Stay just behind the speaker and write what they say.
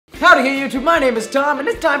Howdy here, YouTube. My name is Tom, and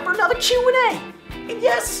it's time for another Q&A. And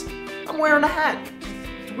yes, I'm wearing a hat.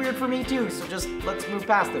 It's weird for me too, so just let's move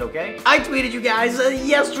past it, okay? I tweeted you guys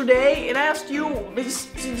yesterday and asked you to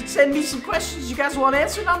send me some questions you guys want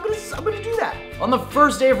answered, and I'm gonna do that. On the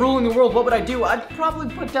first day of ruling the world, what would I do? I'd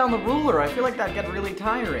probably put down the ruler. I feel like that'd get really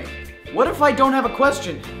tiring. What if I don't have a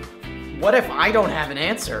question? What if I don't have an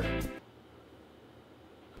answer?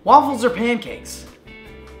 Waffles or pancakes?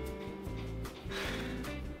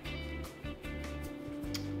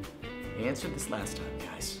 I answered this last time,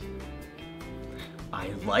 guys. I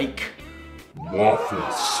like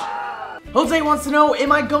waffles. Jose wants to know,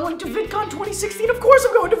 am I going to VidCon 2016? Of course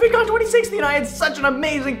I'm going to VidCon 2016. I had such an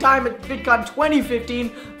amazing time at VidCon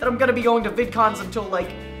 2015 that I'm gonna be going to VidCons until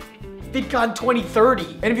like VidCon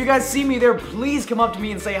 2030. And if you guys see me there, please come up to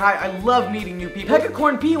me and say hi. I love meeting new people.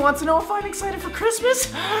 Peccacorn P wants to know if I'm excited for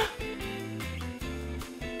Christmas.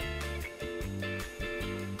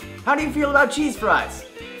 How do you feel about cheese fries?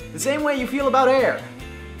 The same way you feel about air.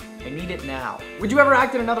 I need it now. Would you ever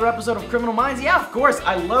act in another episode of Criminal Minds? Yeah, of course.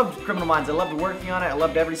 I loved Criminal Minds. I loved working on it. I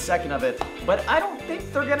loved every second of it. But I don't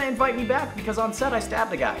think they're gonna invite me back because on set I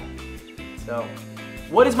stabbed a guy. So,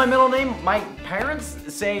 what is my middle name? My parents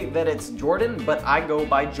say that it's Jordan, but I go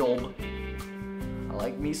by Job. I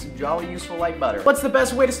like me some jolly useful light butter. What's the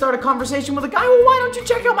best way to start a conversation with a guy? Well, why don't you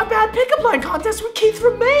check out my bad pickup line contest with Keith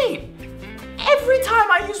from Maine? Every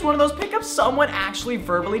time I use one of those pickups, someone actually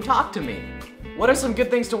verbally talked to me. What are some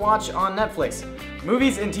good things to watch on Netflix?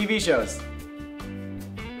 Movies and TV shows.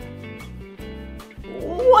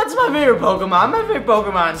 What's my favorite Pokemon? My favorite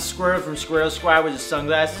Pokemon is Squirtle from Squirtle Squad with his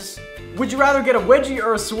sunglasses. Would you rather get a wedgie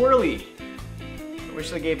or a swirly? I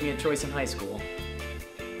wish they gave me a choice in high school.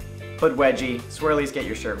 But wedgie. Swirlies get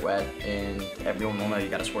your shirt wet, and everyone will know you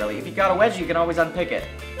got a swirly. If you got a wedgie, you can always unpick it.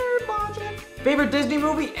 Nerd logic. Favorite Disney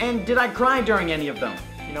movie, and did I cry during any of them?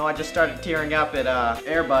 You know, I just started tearing up at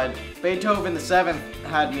Air Bud. Beethoven the 7th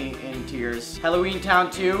had me in tears. Halloween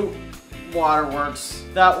Town 2, Waterworks.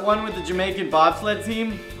 That one with the Jamaican bobsled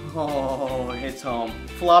team, oh, hits home.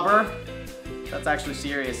 Flubber, that's actually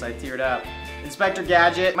serious, I teared up. Inspector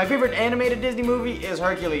Gadget. My favorite animated Disney movie is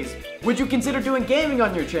Hercules. Would you consider doing gaming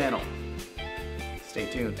on your channel? Stay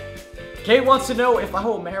tuned. Kate wants to know if I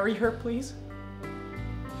will marry her, please.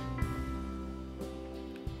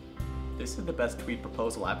 This is the best tweet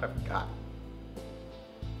proposal I've ever got.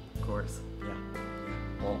 Of course, yeah.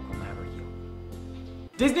 Well, I'll marry you.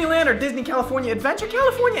 Disneyland or Disney California Adventure?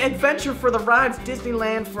 California Adventure for the rides,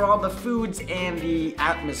 Disneyland for all the foods and the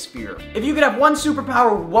atmosphere. If you could have one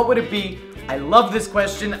superpower, what would it be? I love this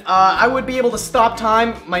question. I would be able to stop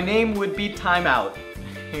time. My name would be Timeout.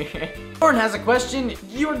 Lauren has a question.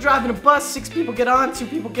 You're driving a bus, 6 people get on, 2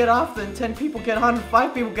 people get off, then 10 people get on, and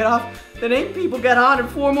 5 people get off, then 8 people get on, and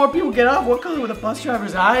 4 more people get off. What color were the bus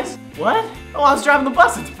driver's eyes? What? Oh, I was driving the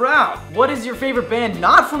bus, it's brown. What is your favorite band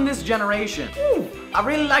not from this generation? Ooh, I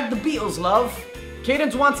really like the Beatles, love.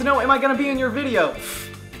 Cadence wants to know, am I gonna be in your video?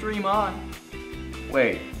 Dream on.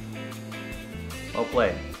 Wait. Well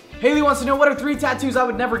played. Haley wants to know, what are 3 tattoos I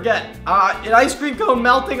would never get? An ice cream cone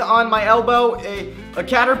melting on my elbow, a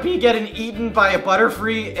caterpie getting eaten by a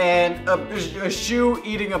butterfree, and a shoe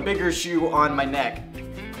eating a bigger shoe on my neck.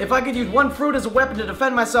 If I could use one fruit as a weapon to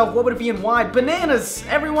defend myself, what would it be and why? Bananas!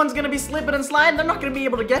 Everyone's gonna be slipping and sliding, they're not gonna be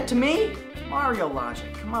able to get to me. Mario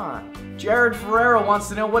logic, come on. Jared Ferrero wants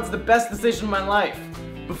to know, what's the best decision in my life?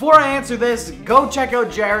 Before I answer this, go check out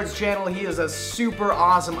Jared's channel. He is a super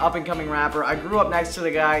awesome up-and-coming rapper. I grew up next to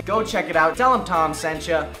the guy. Go check it out. Tell him Tom sent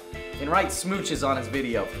ya. And write smooches on his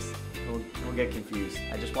video. He'll get confused.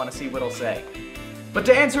 I just want to see what he'll say. But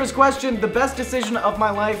to answer his question, the best decision of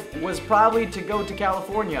my life was probably to go to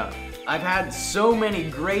California. I've had so many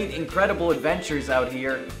great, incredible adventures out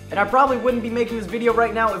here, and I probably wouldn't be making this video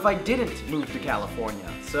right now if I didn't move to California.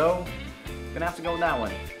 So, gonna have to go with that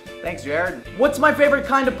one. Thanks, Jared. What's my favorite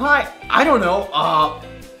kind of pie? I don't know,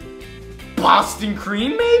 Boston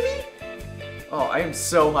cream, maybe? Oh, I am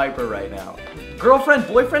so hyper right now. Girlfriend,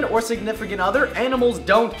 boyfriend, or significant other? Animals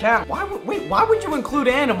don't count. Why would you include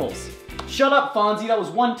animals? Shut up, Fonzie, that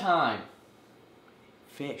was one time.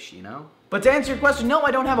 Fish, you know? But to answer your question, no,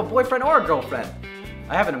 I don't have a boyfriend or a girlfriend.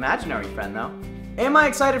 I have an imaginary friend, though. Am I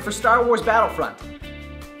excited for Star Wars Battlefront?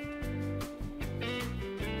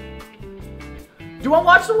 Do I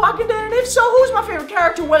watch The Walking Dead? And if so, who's my favorite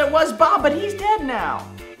character? Well, it was Bob, but he's dead now.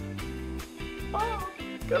 Bob,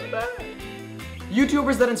 come back.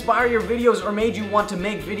 YouTubers that inspire your videos or made you want to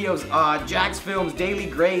make videos, Jax Films, Daily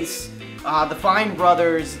Grace, the Fine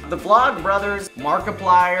Brothers, the Vlog Brothers,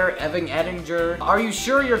 Markiplier, Evan Ettinger. Are you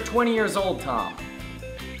sure you're 20 years old, Tom?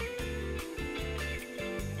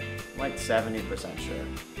 I'm like 70% sure.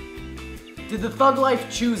 Did the thug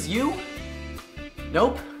life choose you?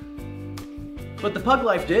 Nope. But the pug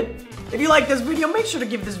life did. If you like this video, make sure to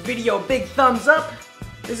give this video a big thumbs up.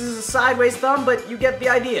 This is a sideways thumb, but you get the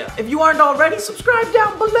idea. If you aren't already, subscribe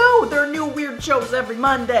down below. There are new weird shows every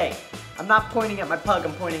Monday. I'm not pointing at my pug,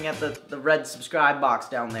 I'm pointing at the red subscribe box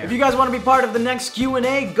down there. If you guys want to be part of the next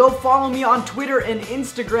Q&A, go follow me on Twitter and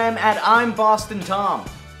Instagram at I'm BostonTom.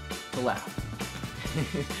 To laugh.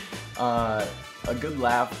 A good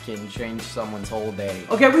laugh can change someone's whole day.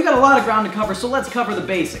 Okay, we got a lot of ground to cover, so let's cover the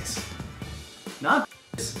basics. Not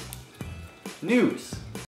news.